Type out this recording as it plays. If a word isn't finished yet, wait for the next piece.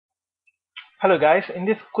Hello guys, in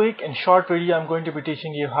this quick and short video I'm going to be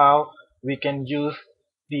teaching you how we can use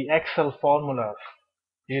the Excel formulas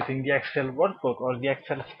using the Excel workbook or the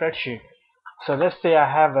Excel spreadsheet. So let's say I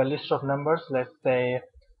have a list of numbers. Let's say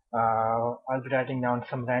I'll be writing down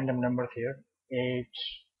some random numbers here: 8,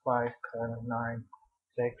 5, 7, 9,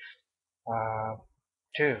 6,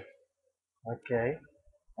 2. Okay,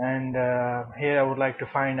 and here I would like to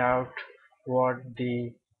find out what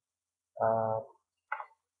the uh,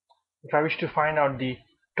 if I wish to find out the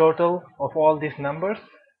total of all these numbers.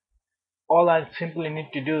 All I simply need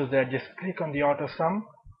to do is that just click on the auto sum,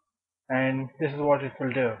 and this is what it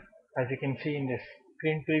will do. As you can see in this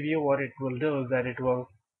screen preview, what it will do is that it will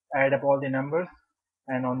add up all the numbers,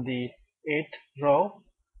 and on the 8th row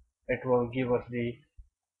it will give us the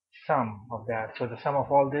sum of that. So the sum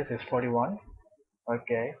of all this is 41.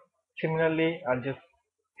 Okay, similarly I'll just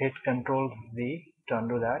hit Ctrl Z to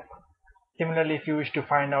undo that. Similarly, if you wish to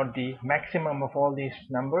find out the maximum of all these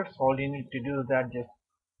numbers, all you need to do is that just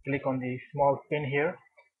click on the small pin here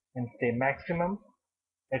and say maximum.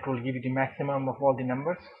 It will give you the maximum of all the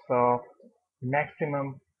numbers. So the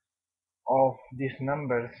maximum of these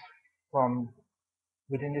numbers from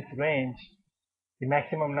within this range, the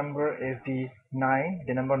maximum number is the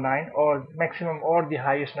number 9, or maximum or the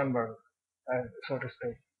highest number, so to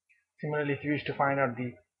speak. Similarly, if you wish to find out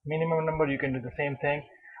the minimum number, you can do the same thing.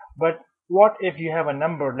 But what if you have a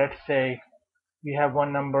number? Let's say we have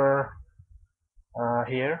one number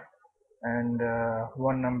here, and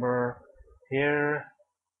one number here,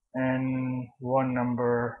 and one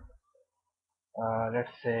number, let's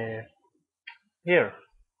say here,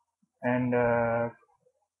 and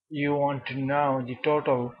you want to know the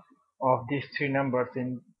total of these three numbers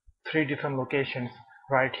in three different locations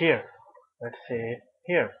right here, let's say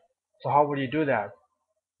here. So how would you do that?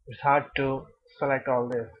 It's hard to select all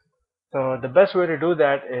this. So the best way to do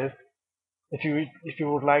that is, if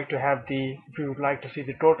you would like to see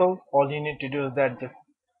the total, all you need to do is that just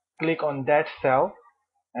click on that cell,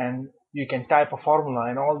 and you can type a formula,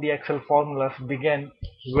 and all the Excel formulas begin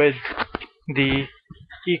with the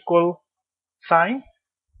equal sign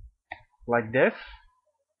like this,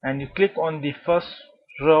 and you click on the first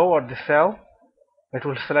row or the cell. It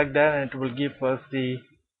will select that, and it will give us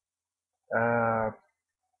uh,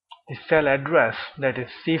 the cell address, that is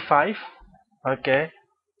C5. Okay,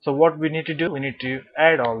 so what we need to do, we need to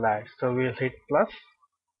add all that. So we'll hit plus,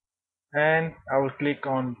 and I will click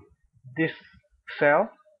on this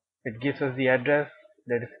cell. It gives us the address,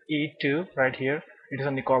 that is E2 right here. It is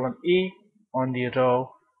on the column E on the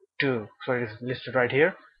row 2, so it is listed right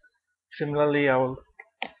here. Similarly, I will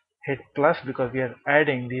hit plus because we are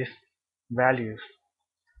adding these values,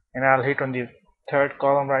 and I'll hit on the third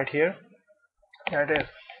column right here, that is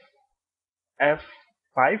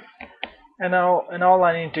F5, and all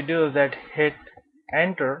I need to do is that hit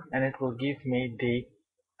enter, and it will give me the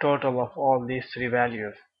total of all these three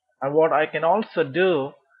values. And what I can also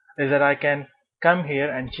do is that I can come here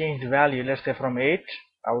and change the value. Let's say from 8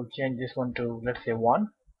 I will change this one to, let's say, 1,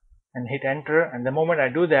 and hit enter, and the moment I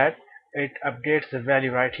do that, it updates the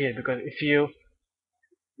value right here. Because if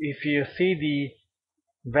you see the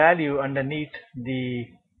value underneath the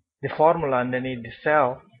formula underneath the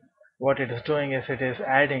cell, what it is doing is it is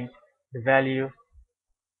adding the value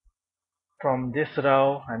from this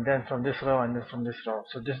row, and then from this row, and then from this row.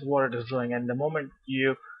 So this is what it is doing, and the moment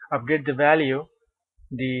you update the value,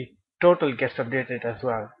 the total gets updated as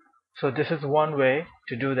well. So this is one way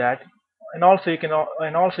to do that. And also you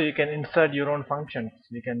can insert your own functions.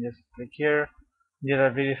 You can just click here. There are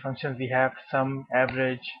various functions. We have sum,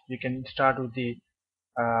 average. You can start with the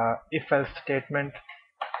if else statement.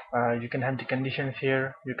 You can have the conditions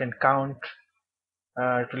here. You can count.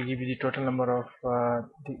 It will give you the total number of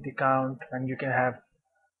the count, and you can have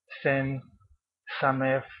sin,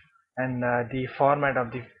 sumif, and the format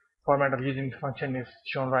of using the function is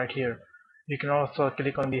shown right here. You can also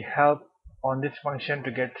click on the help on this function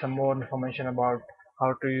to get some more information about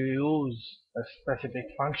how to use a specific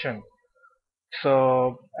function.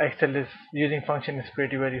 So Excel is using function is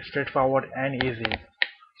pretty very straightforward and easy.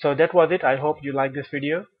 So that was it. I hope you like this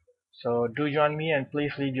video. So do join me, and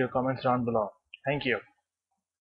please leave your comments down below. Thank you.